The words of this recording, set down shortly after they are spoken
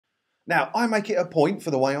Now, I make it a point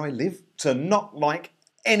for the way I live to not like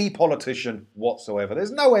any politician whatsoever.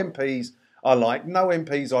 There's no MPs I like, no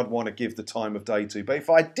MPs I'd want to give the time of day to. But if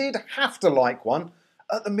I did have to like one,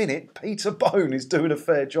 at the minute, Peter Bone is doing a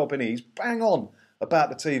fair job and he's bang on about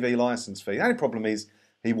the TV licence fee. The only problem is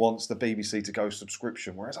he wants the BBC to go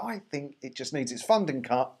subscription, whereas I think it just needs its funding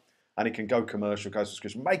cut and it can go commercial, go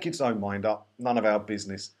subscription, make its own mind up. None of our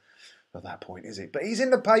business at that point, is it? But he's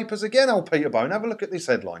in the papers again, old Peter Bone. Have a look at this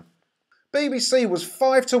headline. BBC was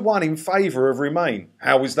 5-1 in favour of Remain.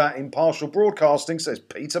 How is that impartial broadcasting, says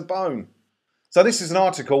Peter Bone. So this is an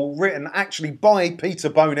article written actually by Peter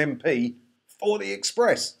Bone MP for The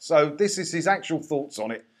Express. So this is his actual thoughts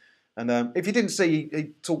on it. And if you didn't see,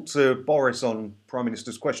 he talked to Boris on Prime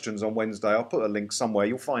Minister's Questions on Wednesday. I'll put a link somewhere.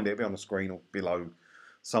 You'll find it. It'll be on the screen or below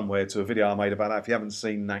somewhere to a video I made about that if you haven't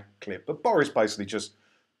seen that clip. But Boris basically just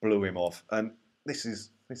blew him off. And this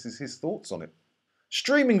is his thoughts on it.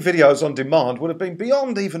 Streaming videos on demand would have been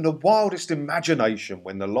beyond even the wildest imagination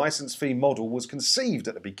when the licence fee model was conceived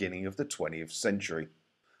at the beginning of the 20th century.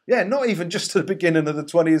 Yeah, not even just at the beginning of the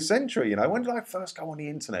 20th century, you know. When did I first go on the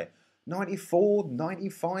internet? 94,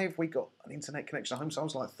 95, we got an internet connection at home, so I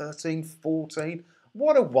was like 13, 14.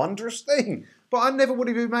 What a wondrous thing. But I never would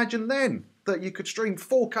have imagined then that you could stream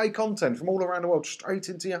 4K content from all around the world straight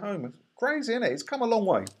into your home. It's crazy, isn't it? It's come a long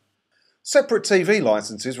way. Separate TV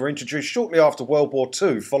licences were introduced shortly after World War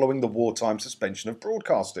II following the wartime suspension of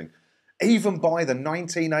broadcasting. Even by the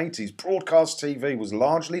 1980s, broadcast TV was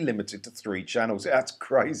largely limited to 3 channels. That's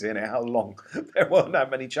crazy, isn't it? How long? There weren't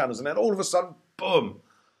that many channels. And then all of a sudden, boom.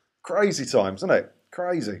 Crazy times, isn't it?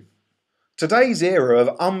 Crazy. Today's era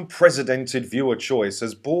of unprecedented viewer choice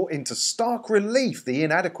has brought into stark relief the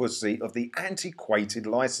inadequacy of the antiquated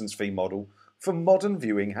licence fee model for modern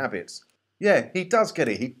viewing habits. Yeah, he does get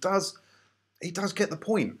it. He does get the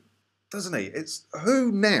point, doesn't he? It's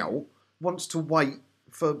who now wants to wait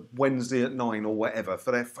for Wednesday at 9 or whatever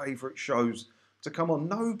for their favourite shows to come on?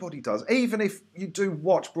 Nobody does. Even if you do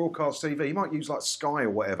watch broadcast TV, you might use like Sky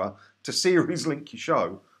or whatever to series link your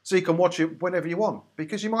show so you can watch it whenever you want,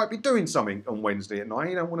 because you might be doing something on Wednesday at 9,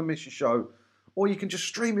 you don't want to miss your show, or you can just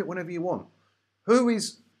stream it whenever you want. Who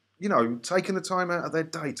is, you know, taking the time out of their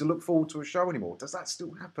day to look forward to a show anymore? Does that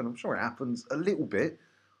still happen? I'm sure it happens a little bit.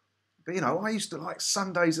 But, you know, I used to like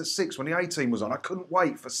Sundays at 6 when the A-Team was on. I couldn't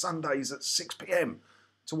wait for Sundays at 6 p.m.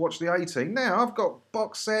 to watch the A-Team. Now I've got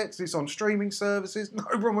box sets, it's on streaming services. No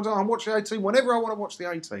problem. I watch the A-Team whenever I want to watch the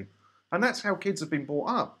A-Team. And that's how kids have been brought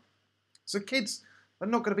up. So kids are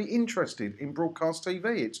not going to be interested in broadcast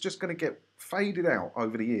TV. It's just going to get faded out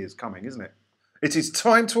over the years coming, isn't it? It is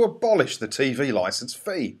time to abolish the TV licence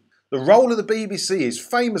fee. The role of the BBC is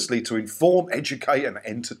famously to inform, educate and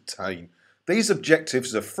entertain. These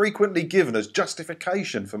objectives are frequently given as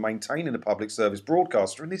justification for maintaining a public service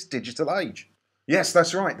broadcaster in this digital age. Yes,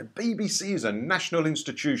 that's right, the BBC is a national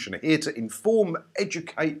institution here to inform,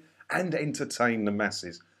 educate and entertain the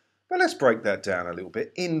masses. But let's break that down a little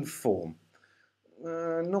bit. Inform.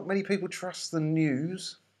 Not many people trust the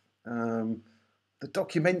news. The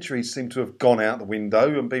documentaries seem to have gone out the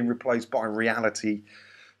window and been replaced by reality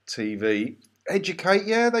TV. Educate,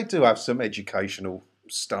 yeah, they do have some educational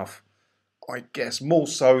stuff, I guess, more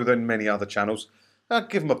so than many other channels. I'd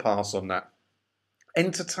give them a pass on that.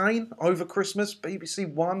 Entertain, over Christmas,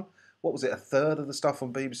 BBC One. What was it, a third of the stuff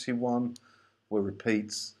on BBC One were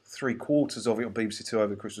repeats. 3/4 of it on BBC Two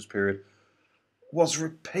over the Christmas period was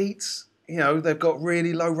repeats. You know, they've got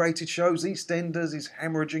really low-rated shows. EastEnders is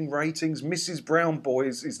hemorrhaging ratings. Mrs. Brown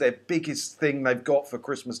Boys is their biggest thing they've got for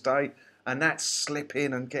Christmas Day, and that's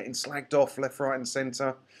slipping and getting slagged off left, right, and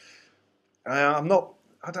centre.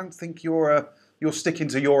 I don't think you're sticking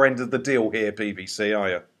to your end of the deal here, BBC, are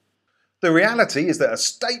you? The reality is that a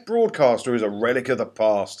state broadcaster is a relic of the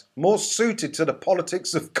past, more suited to the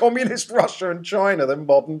politics of communist Russia and China than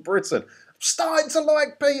modern Britain. I'm starting to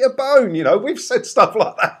like Peter Bone, you know. We've said stuff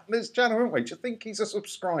like that on this channel, haven't we? Do you think he's a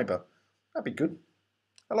subscriber? That'd be good.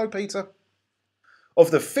 Hello, Peter.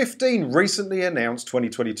 Of the 15 recently announced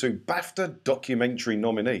 2022 BAFTA documentary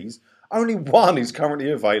nominees, only one is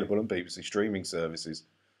currently available on BBC streaming services.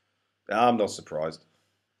 I'm not surprised.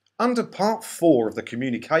 Under Part 4 of the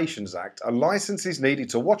Communications Act, a licence is needed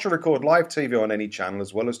to watch or record live TV on any channel,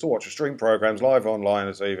 as well as to watch or stream programmes live online on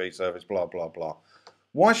a TV service, blah, blah, blah.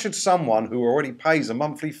 Why should someone who already pays a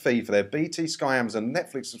monthly fee for their BT, Sky, Amazon,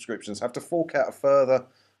 Netflix subscriptions have to fork out a further...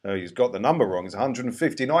 Oh, he's got the number wrong. It's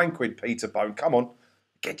 159 quid, Peter Bone. Come on,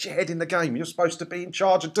 get your head in the game. You're supposed to be in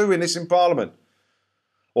charge of doing this in Parliament.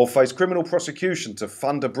 Or face criminal prosecution to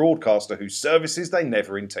fund a broadcaster whose services they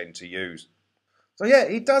never intend to use. So yeah,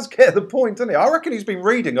 he does get the point, doesn't he? I reckon he's been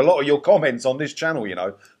reading a lot of your comments on this channel, you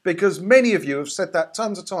know, because many of you have said that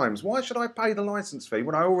tons of times. Why should I pay the licence fee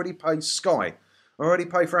when I already pay Sky? I already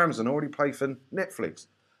pay for Amazon, I already pay for Netflix.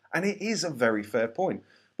 And it is a very fair point.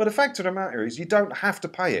 But the fact of the matter is you don't have to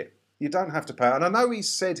pay it. You don't have to pay it. And I know he's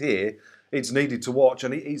said here it's needed to watch,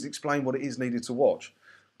 and he's explained what it is needed to watch.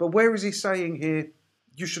 But where is he saying here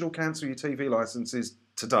you should all cancel your TV licences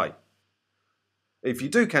today? If you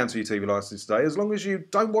do cancel your TV licence today, as long as you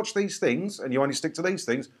don't watch these things and you only stick to these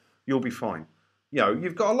things, you'll be fine. You know,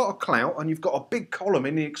 you've got a lot of clout and you've got a big column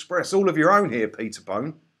in the Express, all of your own here, Peter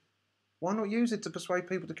Bone. Why not use it to persuade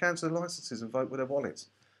people to cancel their licences and vote with their wallets?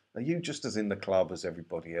 Are you just as in the club as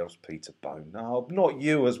everybody else, Peter Bone? No, not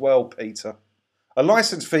you as well, Peter. A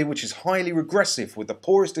licence fee which is highly regressive, with the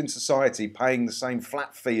poorest in society paying the same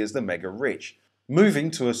flat fee as the mega rich.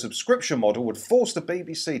 Moving to a subscription model would force the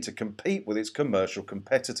BBC to compete with its commercial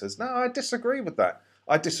competitors. No, I disagree with that.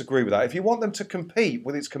 I disagree with that. If you want them to compete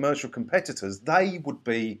with its commercial competitors, they would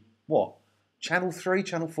be, what? Channel 3,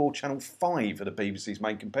 Channel 4, Channel 5 are the BBC's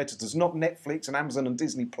main competitors, not Netflix and Amazon and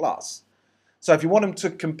Disney+. So if you want them to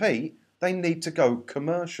compete, they need to go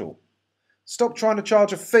commercial. Stop trying to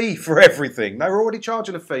charge a fee for everything. They're already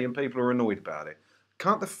charging a fee and people are annoyed about it.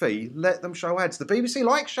 Cut the fee, let them show ads. The BBC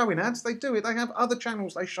likes showing ads, they do it. They have other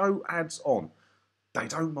channels they show ads on. They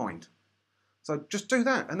don't mind. So just do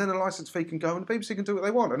that, and then a licence fee can go and the BBC can do what they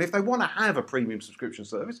want. And if they want to have a premium subscription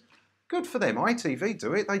service, good for them. ITV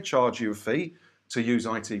do it. They charge you a fee to use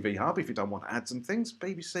ITV Hub if you don't want ads and things.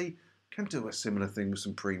 BBC can do a similar thing with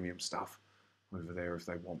some premium stuff over there if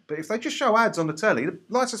they want. But if they just show ads on the telly, the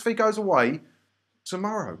licence fee goes away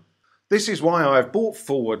tomorrow. This is why I have brought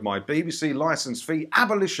forward my BBC licence fee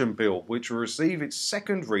abolition bill, which will receive its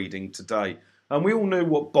second reading today. And we all knew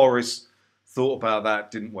what Boris thought about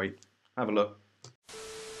that, didn't we? Have a look.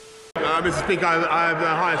 Mr. Speaker, I have the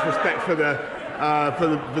highest respect for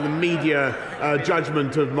the media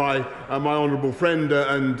judgment of my honourable friend,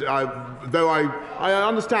 though I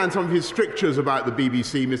understand some of his strictures about the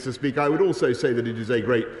BBC, Mr. Speaker, I would also say that it is a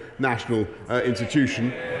great national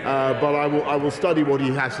institution, but I will study what he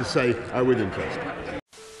has to say with interest.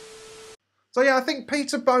 So yeah, I think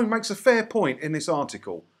Peter Bone makes a fair point in this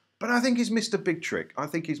article, but I think he's missed a big trick. I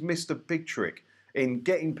think he's missed a big trick in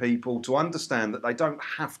getting people to understand that they don't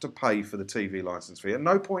have to pay for the TV licence fee. At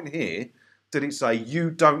no point here did it say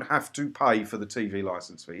you don't have to pay for the TV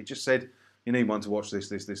licence fee. It just said you need one to watch this,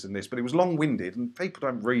 this, this and this. But it was long-winded and people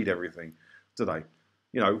don't read everything, do they?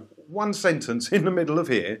 You know, one sentence in the middle of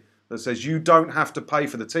here that says you don't have to pay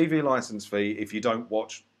for the TV licence fee if you don't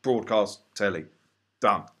watch broadcast telly.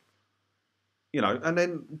 Done. You know, and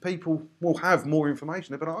then people will have more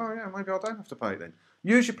information. They'll be like, oh yeah, maybe I don't have to pay it then.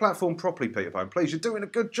 Use your platform properly, Peter Bone. Please, you're doing a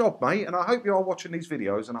good job, mate, and I hope you are watching these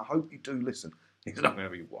videos, and I hope you do listen. He's not going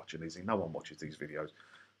to be watching these. No one watches these videos.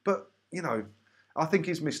 But, you know, I think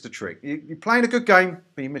he's missed a trick. You're playing a good game,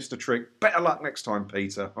 but you missed a trick. Better luck next time,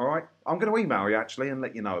 Peter, all right? I'm going to email you, actually, and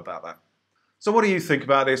let you know about that. So what do you think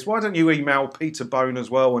about this? Why don't you email Peter Bone as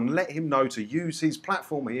well and let him know to use his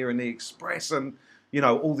platform here in the Express and, you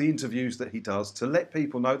know, all the interviews that he does to let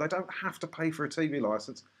people know they don't have to pay for a TV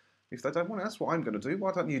licence. If they don't want it, that's what I'm going to do.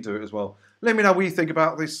 Why don't you do it as well? Let me know what you think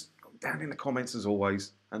about this down in the comments as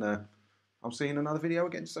always. And I'll see you in another video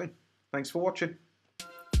again soon. Thanks for watching.